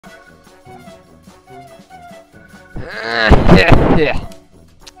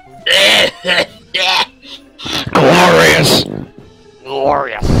Glorious!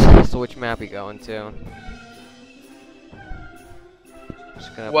 Glorious! So which map we going to?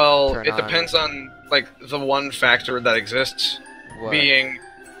 Well, it depends on, like, the one factor that exists. What? Being,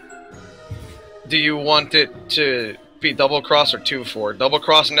 do you want it to be double cross or 2-4? Double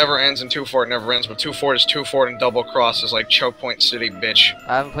cross never ends and 2-4 never ends, but 2-4 is 2-4 and double cross is like Choke Point City, bitch.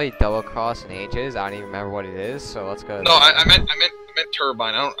 I haven't played double cross in ages. I don't even remember what it is. So let's go. No, I meant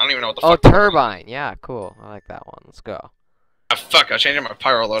Turbine. I don't even know what the fuck. fuck. Oh, Turbine. Yeah, cool. I like that one. Let's go. Ah, fuck! I changed my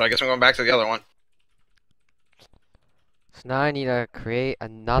pyro load. I guess I'm going back to the other one. So now I need to create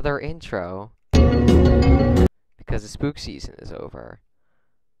another intro because the spook season is over.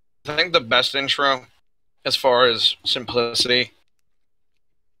 I think the best intro, as far as simplicity,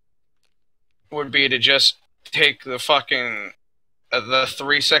 would be to just take the fucking the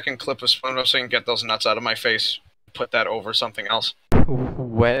 3-second clip of SpongeBob saying "Get those nuts out of my face," put that over something else.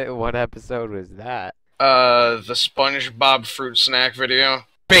 What episode was that? The SpongeBob fruit snack video.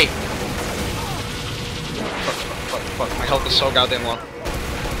 Bait. Fuck. My health is so goddamn low. There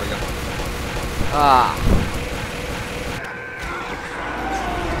we go. Ah.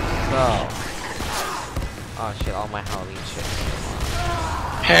 So. Oh shit! All my Halloween shit.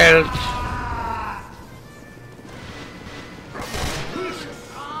 Help.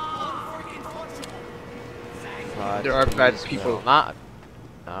 There are bad people. Not.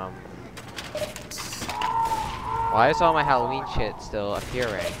 Why is all my Halloween shit still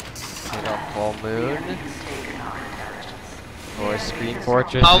appearing? Like a full moon? Or Screen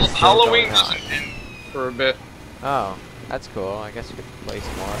Fortress? Halloween doesn't end for a bit. Oh, that's cool. I guess you could play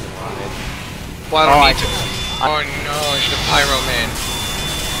some more if you wanted. Well, I don't need to. Oh no, it's the Pyro Man.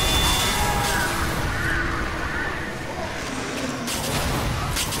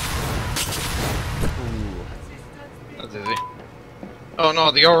 That's easy. Oh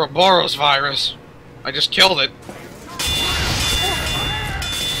no, the Ouroboros virus. I just killed it.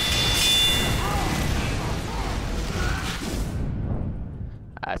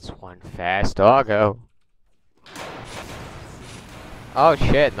 That's one fast doggo. Oh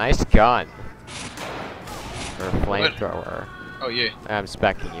shit, nice gun. For a flamethrower. Oh yeah. I'm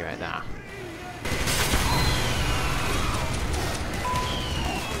specking you right now.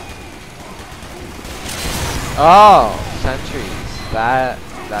 Oh, sentries. That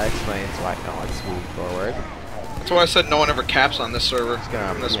explains why no one's moved forward. That's why I said no one ever caps on this server. It's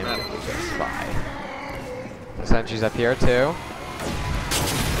gonna this map. spy. The sentries up here too.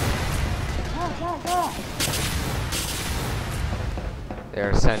 There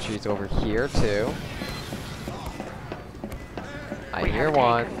are sentries over here too. I hear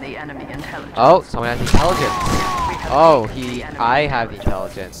one. Oh, someone has intelligence. Oh, I have the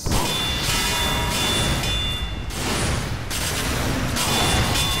intelligence.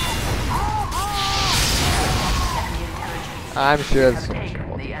 I'm sure this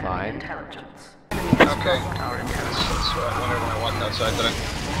will be fine. Okay. I wondered when I walked outside today.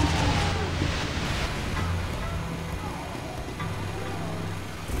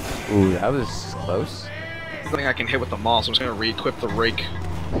 Ooh, that was close. I think I can hit with the maul, so I'm just gonna re-equip the rake.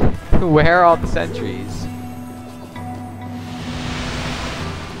 Where are all the sentries?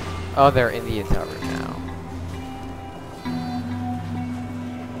 Oh, they're in the intel room now.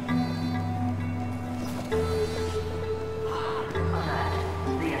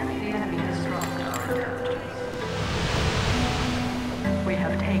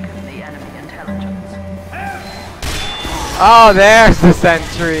 Oh, there's the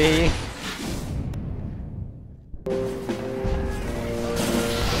sentry!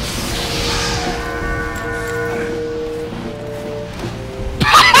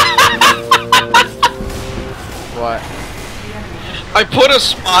 What? I put a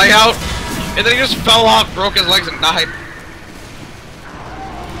spy out, and then he just fell off, broke his legs, and died.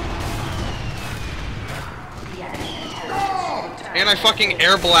 And I fucking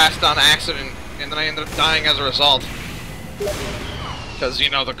air blast on accident, and then I ended up dying as a result. Because, you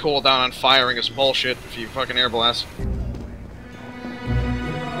know, the cooldown on firing is bullshit if you fucking air blast.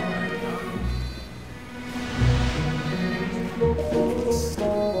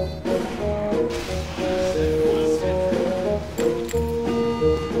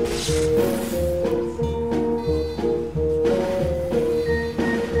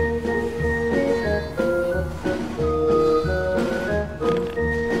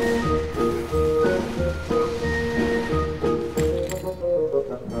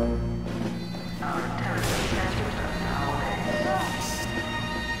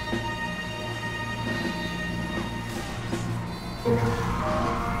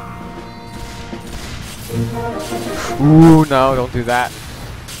 Ooh, no, don't do that.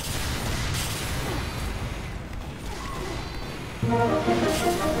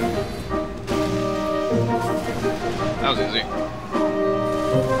 That was easy.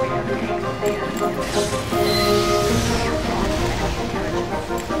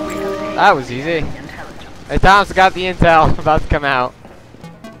 That was easy. Hey, Tom's got the intel about to come out.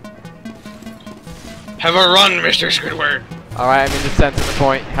 Have a run, Mr. Squidward. Alright, I'm in the center of the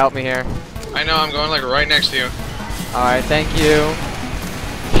point. Help me here. I know, I'm going like right next to you. Alright, thank you.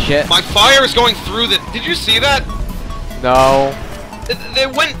 Shit. My fire is going through the... Did you see that? No. They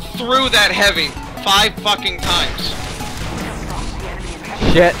went through that heavy 5 fucking times.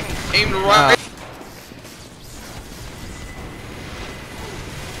 Shit. Aimed right...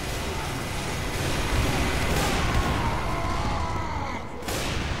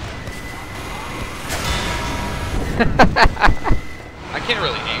 I can't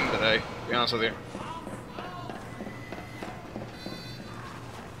really aim today, to be honest with you.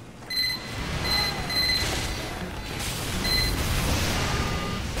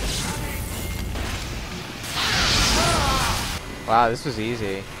 Wow, this was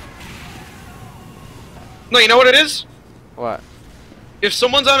easy. No, you know what it is? What? If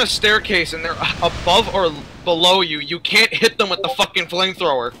someone's on a staircase and they're above or below you, you can't hit them with the fucking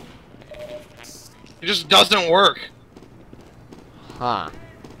flamethrower. It just doesn't work. Huh.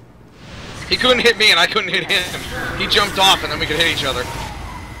 He couldn't hit me and I couldn't hit him. He jumped off and then we could hit each other.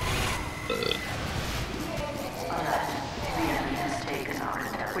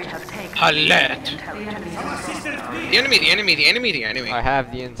 Alert! The enemy, the enemy, the enemy, the enemy. I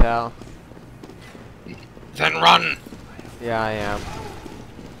have the intel. Then run! Yeah, I am.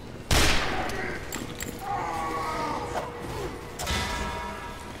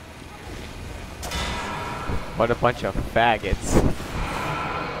 What a bunch of faggots.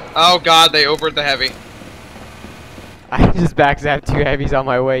 Oh god, they overed the heavy. I just backzapped 2 heavies on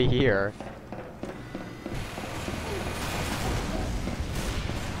my way here.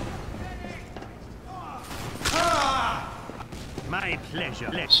 My pleasure.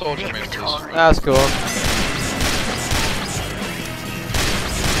 Soldier man, please. That was cool.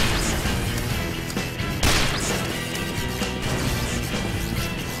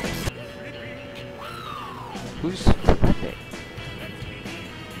 Who's flipping?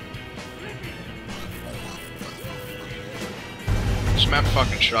 This map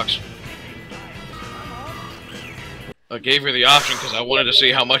fucking sucks. I gave you the option because I wanted to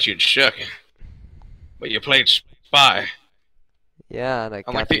see how much you'd shook. But you played Spy. Yeah, and I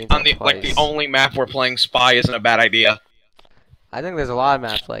got Like the like the only map where playing Spy isn't a bad idea. I think there's a lot of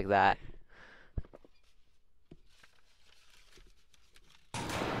maps like that.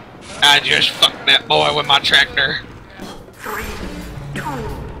 I just fucked that boy with my tractor. 3, 2,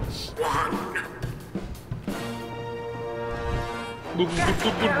 1.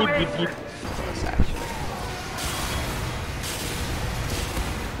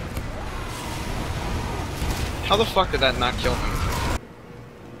 How the fuck did that not kill him?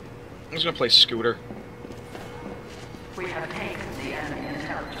 I'm just gonna play Scooter. We have taken the enemy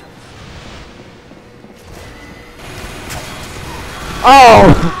intelligence.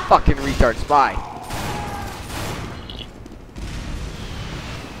 Oh! Fucking retard spy.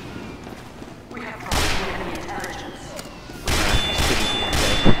 We have brought the enemy intelligence.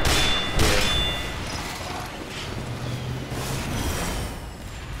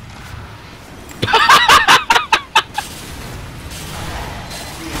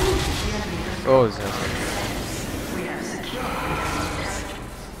 Oh, is that? We have secured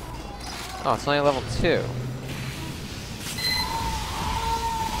Oh, it's only level 2.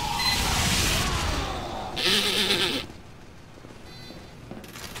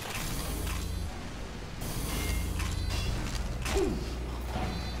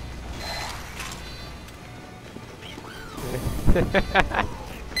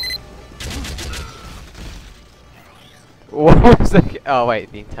 What was that? Oh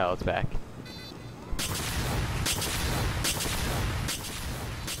wait, the intel's back.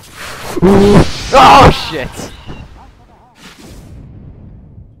 Ooh. Oh shit!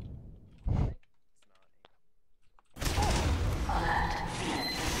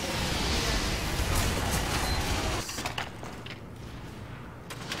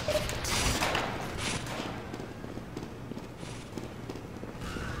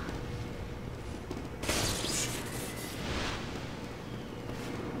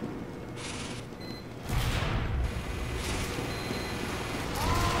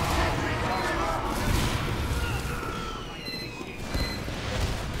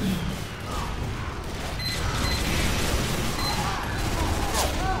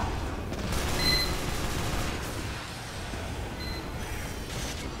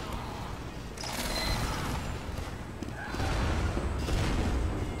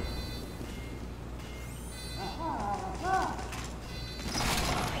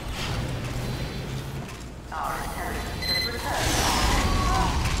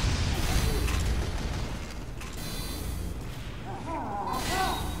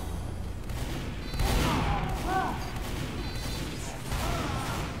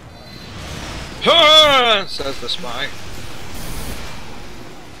 Ha! Says the spy.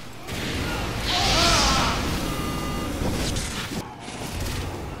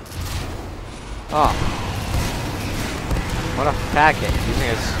 Oh. What a faggot using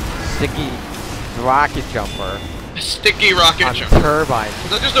a sticky rocket jumper. A sticky rocket on jumper. Turbine.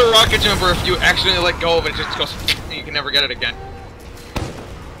 It's not just a rocket jumper. If you accidentally let go of it, it just goes and you can never get it again.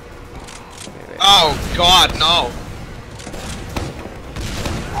 Maybe. Oh God, no!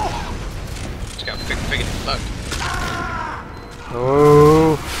 Just got big fuck.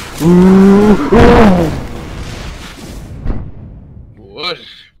 Oh. Ooh. Ooh. What?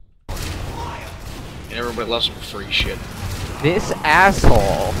 And everybody loves some free shit. This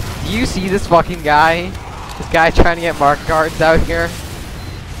asshole. Do you see this fucking guy? This guy trying to get mark cards out here?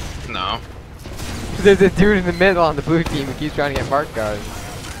 No. There's a dude in the middle on the blue team who keeps trying to get mark cards.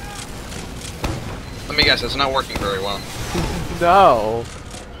 Let me guess, it's not working very well. No.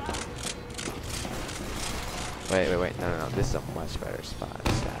 Wait. No. This is a much better spot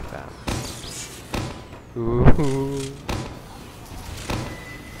to stack down. Ooh.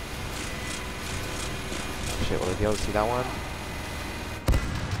 Shit, will I be able to see that one?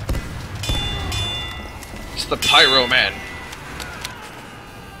 It's the Pyro Man.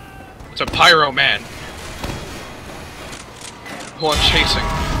 It's a Pyro Man. Who I'm chasing.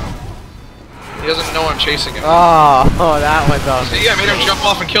 He doesn't know I'm chasing him. Oh, that one's awesome. See, I made him jump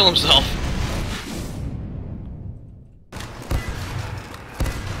off and kill himself.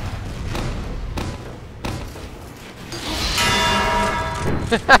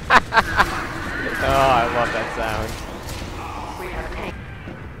 Oh, I love that sound.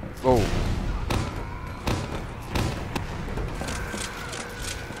 Oh.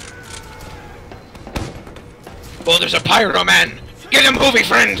 Oh, there's a Pyro Man! Get him, movie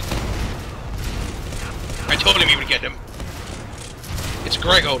friend! I told him he would get him. It's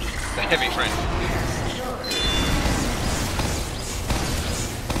Grego, the heavy friend.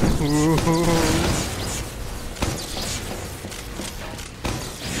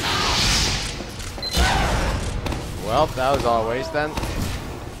 Well, that was all a waste then. The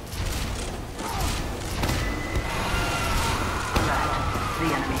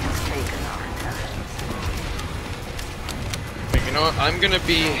enemy has taken our intelligence. Hey, you know what? I'm gonna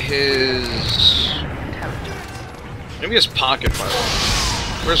be his... Maybe his pocket Pyro.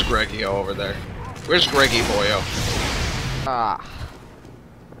 Where's Greggy over there? Where's Greggy boyo? Ah.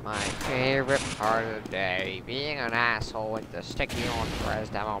 My favorite part of the day, being an asshole with the sticky on Prez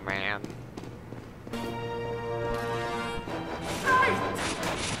Demo Man.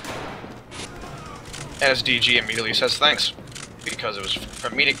 SDG immediately says thanks. Because it was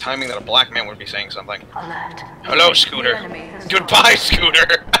comedic timing that a black man would be saying something. Alert. Hello, Scooter. The enemy has Goodbye,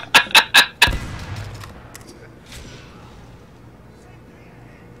 Scooter.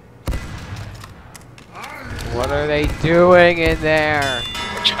 What are they doing in there?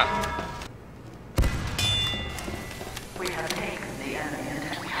 We have taken the enemy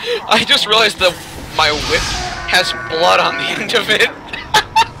intelligence. I just realized that my whip has blood on the end of it.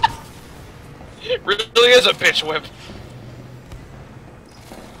 It really is a bitch whip.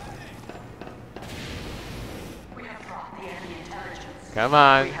 We have brought the enemy intelligence. Come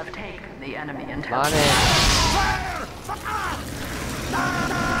on. We have taken the enemy Come on intelligence. in.